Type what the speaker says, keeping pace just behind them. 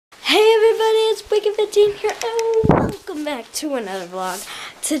Dean here, and welcome back to another vlog.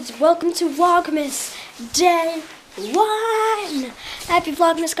 Welcome to Vlogmas Day 1. Happy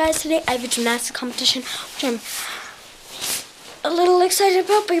Vlogmas, guys. Today I have a gymnastics competition, which I'm a little excited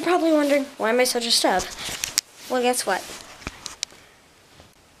about, but you're probably wondering, why am I such a stub? Well, guess what?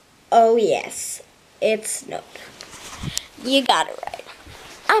 Oh yes, it snowed. You got it right.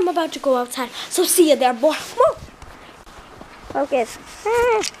 I'm about to go outside, so see you there, boy. Woo! Focus.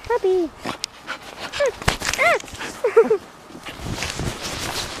 Puppy.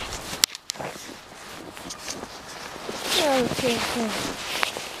 Okay.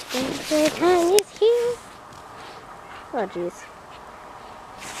 Winter time is here. Oh, jeez.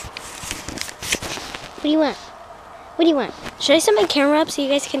 What do you want? What do you want? Should I set my camera up so you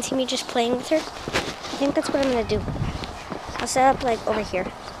guys can see me just playing with her? I think that's what I'm going to do. I'll set up, like, over here.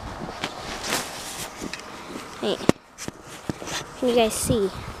 Hey. Can you guys see?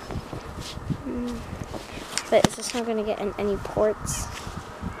 But is this not going to get in any ports?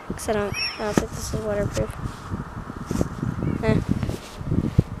 Because I don't think this is waterproof.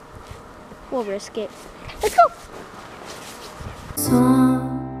 We'll risk it. Let's go!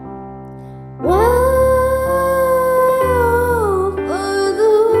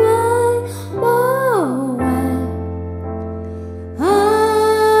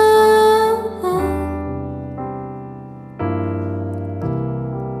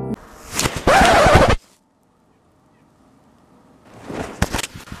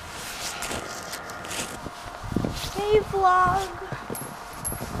 Hey vlog!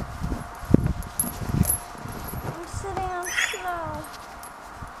 I'm sitting on snow.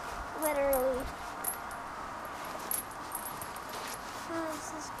 Literally. Oh, this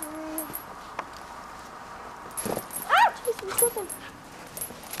is great. Ah! Jeez, I'm slipping.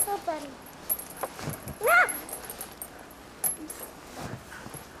 Oh, buddy. Ah!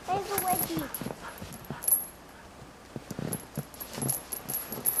 There's a wedgie.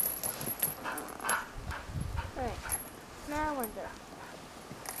 Now we're good.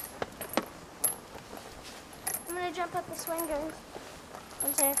 I'm gonna jump up the swingers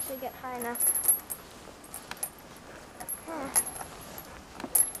once I actually get high enough.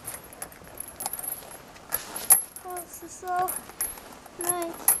 Oh, this is so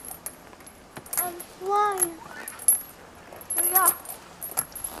nice. I'm flying. Here we go.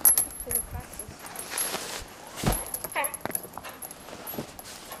 For the practice.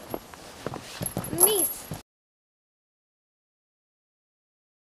 Nice.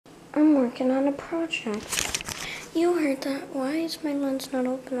 I'm working on a project. You heard that. Why is my lens not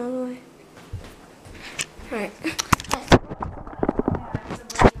open all the way? Alright.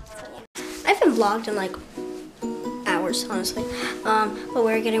 I haven't vlogged in like hours, honestly. But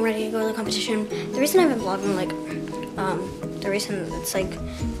we're getting ready to go to the competition. The reason I haven't vlogged in like, the reason it's like,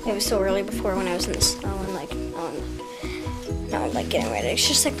 it was so early before when I was in the snow and like, now I'm like getting ready. It's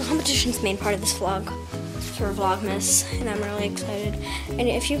just like the competition's the main part of this vlog. For Vlogmas, and I'm really excited. And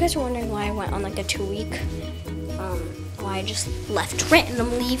if you guys are wondering why I went on like a 2-week, why I just left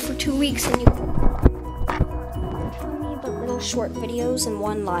randomly for 2 weeks and you me but little short videos and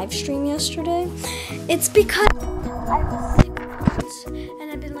one live stream yesterday, it's because I was sick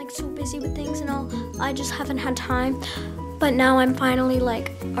and I've been like so busy with things and all. I just haven't had time. But now I'm finally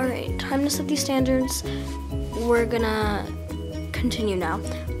like, all right, time to set these standards. We're gonna continue now.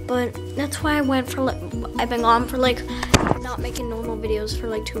 But that's why I went for like, I've been gone for like, not making normal videos for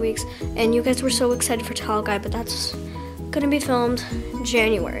like 2 weeks. And you guys were so excited for Tall Guy, but that's gonna be filmed in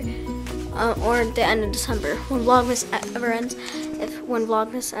January. Or the end of December, when Vlogmas ever ends. When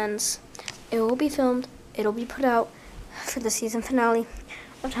Vlogmas ends, it will be filmed, it'll be put out for the season finale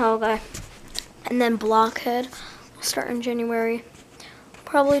of Tall Guy. And then Blockhead will start in January.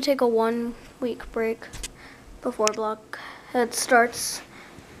 Probably take a 1-week break before Blockhead starts.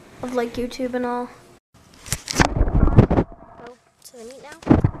 Of like YouTube and all. Go to the meet now.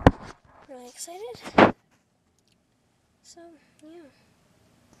 Really excited. So yeah.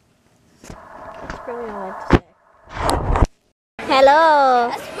 That's really all I have to say. Hello.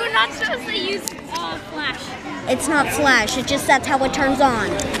 We're not supposed to use flash. It's not flash. It's just that's how it turns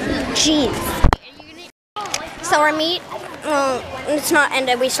on. Jeez. So our meet, it's not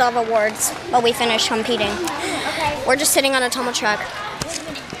ended. We still have awards, but we finished competing. Okay. We're just sitting on a tumble track.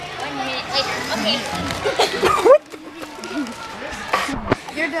 Okay.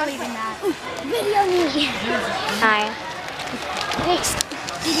 You're deleting that. Video me. Hi. Hey,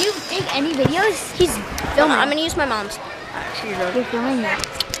 did you take any videos? He's filming. I'm gonna use my mom's. You're filming that.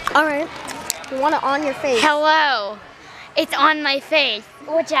 All right. You want it on your face? Hello. It's on my face.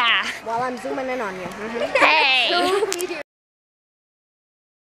 Ocha. While I'm zooming in on you. Hey.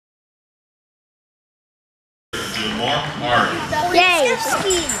 to Mark Ari. Yay!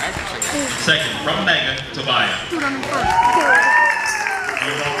 Second, from Mega to Baya. Volleyball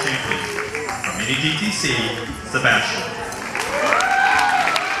champion from Mini DTC, Sebastian.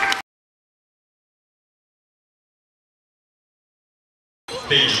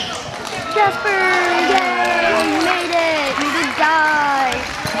 Beijing. Jasper! Yay! You made it! You did die!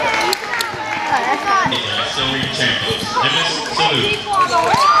 Silly champions. Nimbus, salute.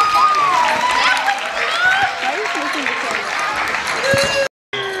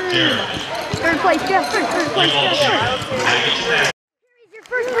 Jeremy. Third place, Jasper! Third place, Volleyball Jasper! champion from Mega to Mega. Here's your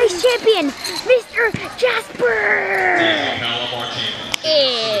first place champion, Mr. Jasper! Malabar champion.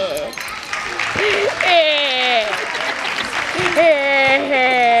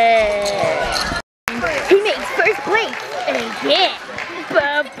 He makes first place again.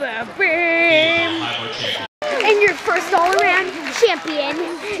 And your first all-around champion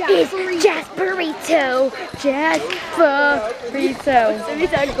is Jasperito. Jasperito. Every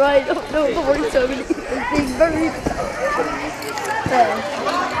time I don't know the word so many things.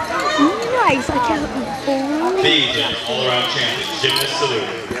 Nice. I can't. Beijing all-around champion. Gymnast salute.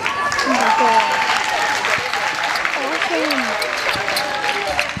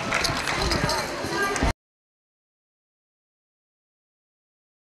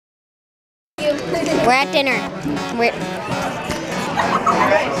 We're at dinner.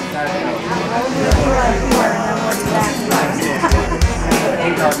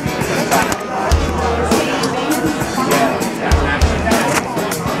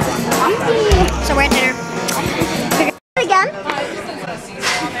 So we're at dinner. Again?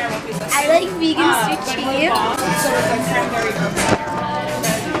 I like vegan sushi.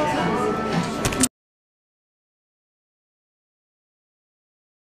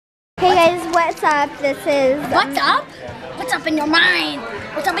 Hey guys, what's up? This is... What's up? What's up in your mind?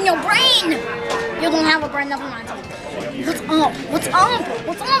 What's up in your brain? You don't have a brain, never mind. What's up? What's up?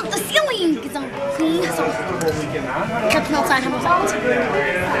 What's up? The ceiling is up. See? So, catch outside, how about that?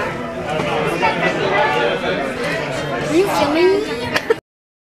 Are you filming me?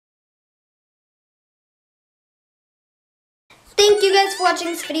 Thank you guys for watching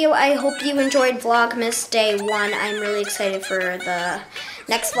this video. I hope you enjoyed Vlogmas Day 1. I'm really excited for the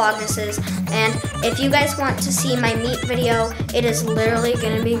next Vlogmases. And if you guys want to see my meat video, it is literally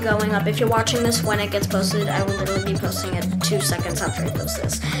going to be going up. If you're watching this when it gets posted, I will literally be posting it 2 seconds after I post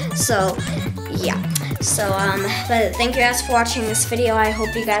this. So, yeah. So, but thank you guys for watching this video. I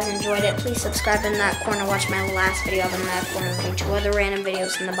hope you guys enjoyed it. Please subscribe in that corner. Watch my last video up in that corner. 2 other random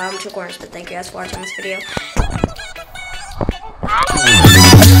videos in the bottom 2 corners. But thank you guys for watching this video.